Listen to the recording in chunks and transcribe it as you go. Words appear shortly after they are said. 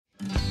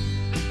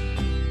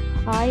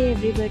Hi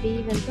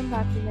everybody, welcome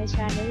back to my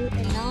channel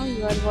and now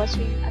you are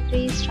watching a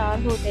 3-star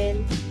hotel.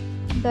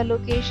 The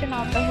location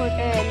of the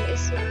hotel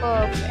is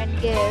superb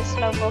and guests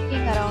love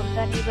walking around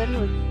the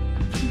neighborhood.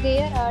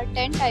 There are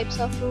 10 types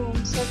of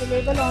rooms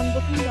available on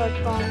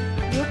booking.com.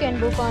 You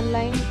can book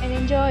online and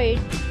enjoy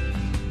it.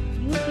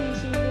 You can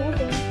see more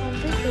than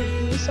 100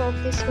 reviews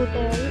of this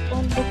hotel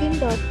on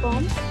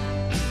booking.com.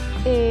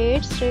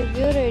 Its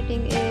review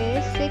rating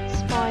is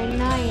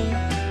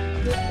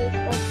 6.9, which is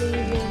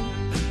amazing.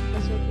 The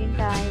check-in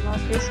time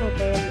of this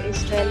hotel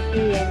is 12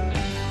 p.m.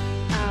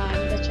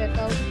 and the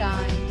checkout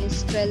time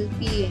is 12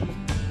 p.m.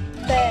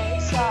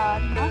 Pets are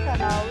not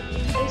allowed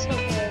in this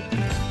hotel.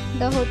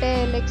 The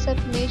hotel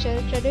accepts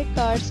major credit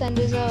cards and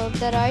reserves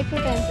the right to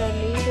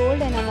temporarily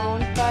hold an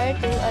amount prior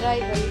to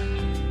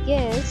arrival.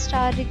 Guests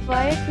are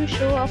required to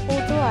show a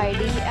photo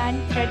ID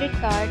and credit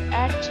card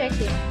at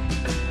check-in.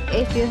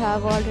 If you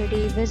have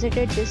already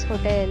visited this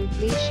hotel,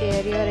 please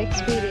share your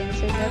experience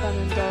in the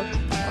comment box.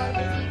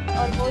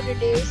 For more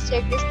details,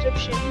 check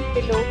description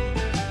below.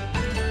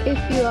 If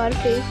you are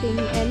facing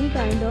any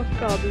kind of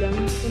problem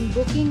in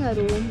booking a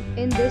room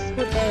in this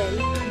hotel,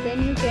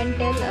 then you can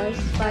tell us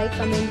by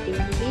commenting.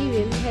 We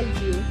will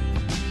help you.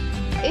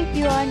 If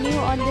you are new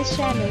on this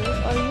channel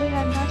or you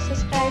have not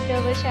subscribed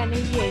our channel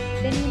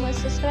yet, then you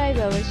must subscribe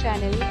our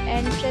channel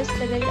and press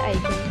the bell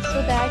icon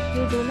so that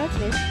you do not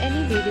miss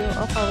any video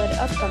of our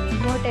upcoming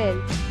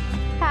hotel.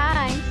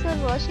 Thanks for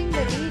watching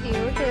the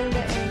video till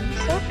the end.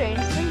 So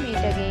friends, will meet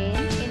again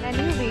in a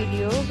new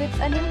video with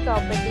a new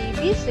property.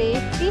 Be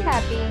safe, be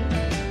happy.